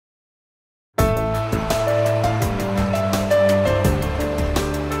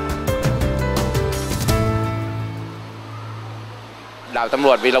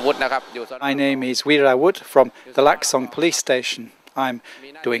My name is Weerawut from the Laksong police station. I'm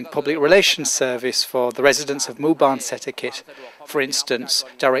doing public relations service for the residents of Mooban Settakit. For instance,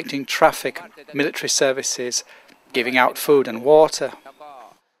 directing traffic, military services, giving out food and water.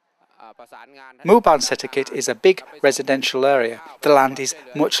 Mooban Settakit is a big residential area. The land is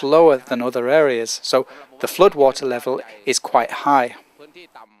much lower than other areas, so the floodwater level is quite high.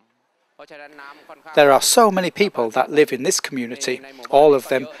 There are so many people that live in this community. All of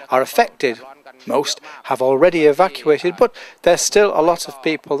them are affected. Most have already evacuated, but there's still a lot of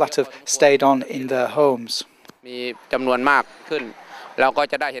people that have stayed on in their homes.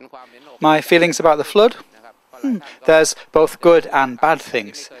 My feelings about the flood? There's both good and bad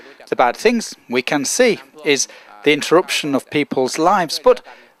things. The bad things we can see is the interruption of people's lives, but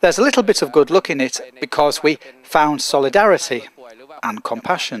there's a little bit of good luck in it because we found solidarity and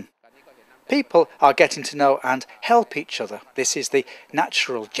compassion. People are getting to know and help each other. This is the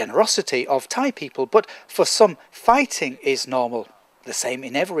natural generosity of Thai people, but for some, fighting is normal, the same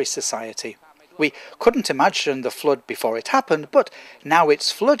in every society. We couldn't imagine the flood before it happened, but now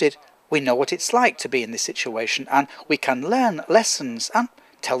it's flooded, we know what it's like to be in this situation, and we can learn lessons and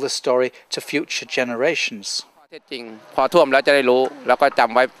tell the story to future generations.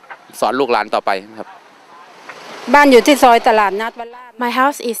 My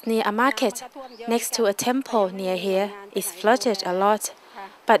house is near a market, next to a temple near here. It's flooded a lot,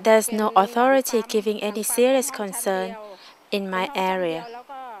 but there's no authority giving any serious concern in my area.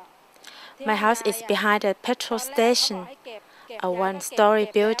 My house is behind a petrol station, a one-story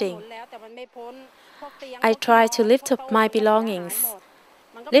building. I try to lift up my belongings,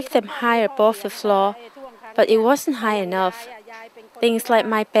 lift them higher above the floor, but it wasn't high enough. Things like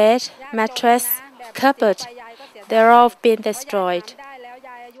my bed, mattress, cupboard, they're all been destroyed.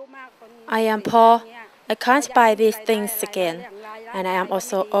 I am poor. I can't buy these things again, and I am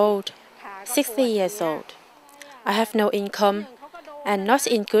also old, 60 years old. I have no income and not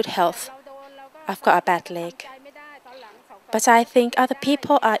in good health. I've got a bad leg. But I think other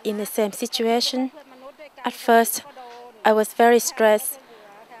people are in the same situation. At first, I was very stressed,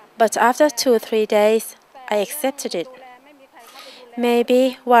 but after 2 or 3 days, I accepted it.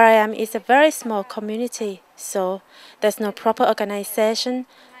 Maybe where I am is a very small community, so there's no proper organization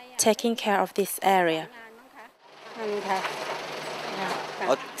taking care of this area.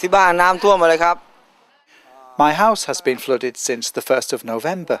 My house has been flooded since the 1st of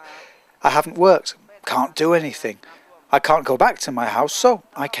November. I haven't worked, can't do anything. I can't go back to my house, so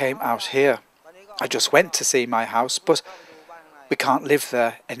I came out here. I just went to see my house, but we can't live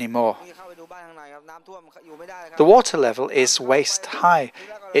there anymore. The water level is waist high.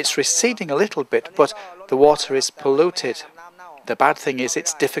 It's receding a little bit, but the water is polluted. The bad thing is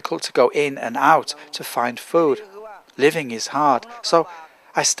it's difficult to go in and out to find food. Living is hard, so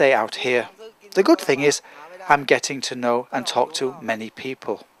I stay out here. The good thing is I'm getting to know and talk to many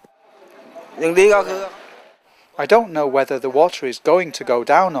people. I don't know whether the water is going to go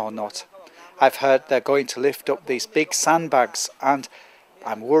down or not. I've heard they're going to lift up these big sandbags and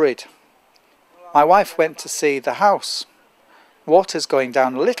I'm worried. My wife went to see the house. Water's going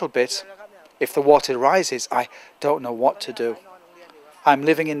down a little bit. If the water rises, I don't know what to do. I'm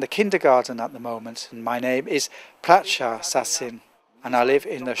living in the kindergarten at the moment, and my name is Pracha Sasin, and I live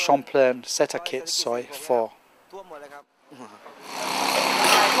in the Mooban Settakit Soy 4.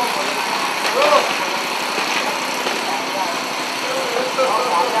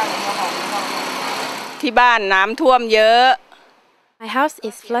 My house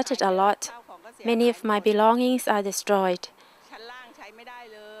is flooded a lot. Many of my belongings are destroyed.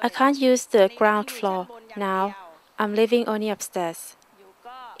 I can't use the ground floor now. I'm living only upstairs.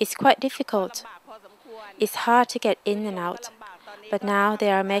 It's quite difficult. It's hard to get in and out, but now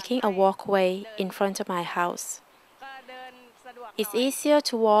they are making a walkway in front of my house. It's easier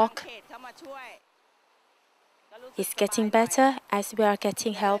to walk. It's getting better as we are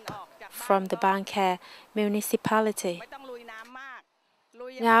getting help from the Bangkok municipality.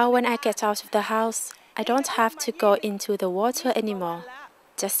 Now when I get out of the house, I don't have to go into the water anymore,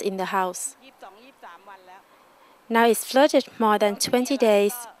 just in the house. Now it's flooded more than 20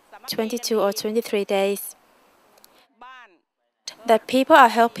 days, 22 or 23 days. That people are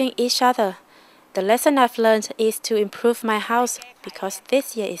helping each other. The lesson I've learned is to improve my house because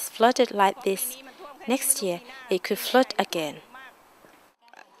this year is flooded like this. Next year, it could flood again.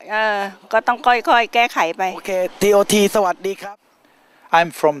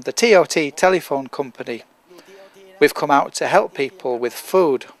 I'm from the TOT telephone company. We've come out to help people with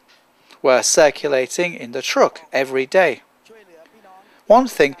food. We're circulating in the truck every day. One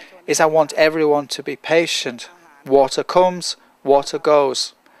thing is I want everyone to be patient. Water comes, water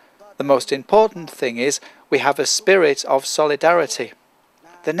goes. The most important thing is we have a spirit of solidarity.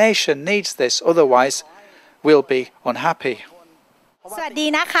 The nation needs this, otherwise we'll be unhappy. สวัสดี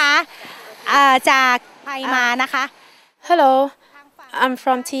นะคะจากไทยมานะคะ Hello, I'm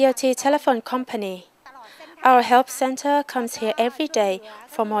from TOT Telephone Company. Our help center comes here every day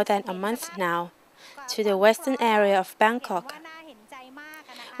for more than a month now to the western area of Bangkok.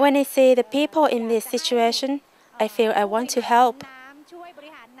 When I see the people in this situation, I feel I want to help.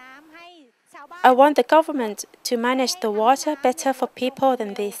 I want the government to manage the water better for people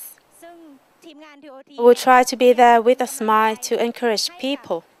than this. I will try to be there with a smile to encourage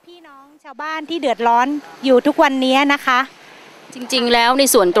people. พี่น้องชาวบ้านที่เดือดร้อนอยู่ทุกวันนี้นะคะ จริงๆแล้วใน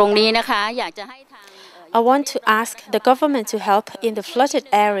ส่วนตรงนี้นะคะอยากจะให้ทาง I want to ask the government to help in the flooded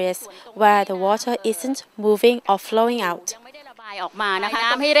areas where the water isn't moving or flowing out. ยังไม่ได้ระบายออกมานะคะ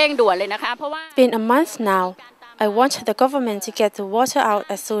ให้เร่งด่วนเลยนะคะเพราะว่า It's been a month now. I want the government to get the water out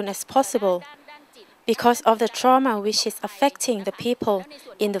as soon as possible because of the trauma which is affecting the people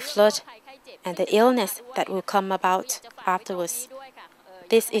in the flood and the illness that will come about afterwards.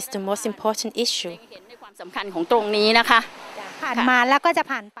 This is the most important issue. เห็นในความสำคัญของตรงนี้นะคะ ผ่านมาแล้วก็จะ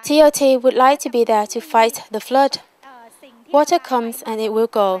ผ่านไป TOT would like to be there to fight the flood. Water comes and it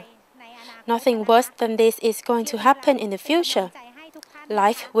will go. Nothing worse than this is going to happen in the future.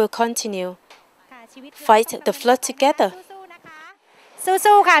 Life will continue. Fight the flood together.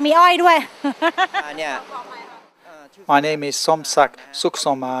 สู้ๆค่ะมีอ้อยด้วย My name is Somsak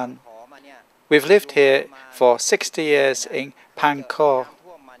Suksoman. We've lived here for 60 years in Bangkok.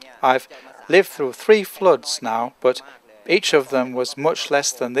 I've lived through 3 floods now, but each of them was much less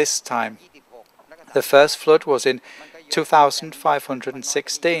than this time. The first flood was in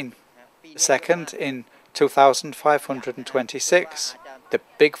 2516, the second in 2526, the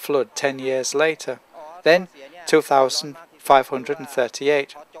big flood 10 years later, then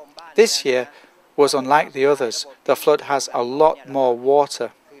 2538. This year was unlike the others. The flood has a lot more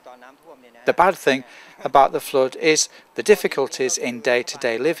water. The bad thing about the flood is the difficulties in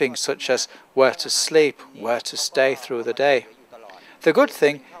day-to-day living, such as where to sleep, where to stay through the day. The good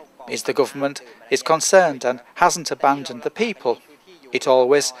thing is the government is concerned and hasn't abandoned the people. It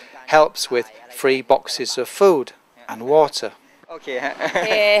always helps with free boxes of food and water.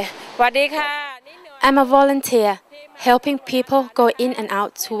 I'm a volunteer, helping people go in and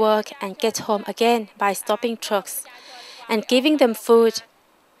out to work and get home again by stopping trucks and giving them food.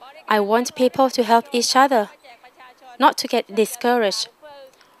 I want people to help each other, not to get discouraged.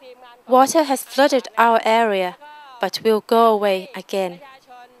 Water has flooded our area, but will go away again.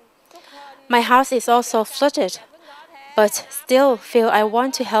 My house is also flooded, but still feel I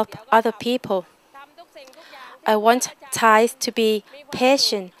want to help other people. I want Thais to be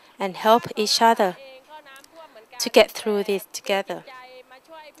patient and help each other to get through this together.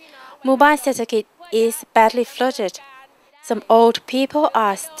 Mooban Settakit is badly flooded. Some old people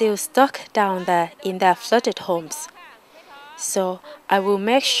are still stuck down there in their flooded homes. So I will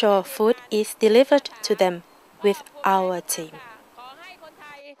make sure food is delivered to them with our team.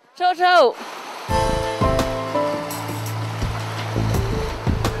 สู้ๆ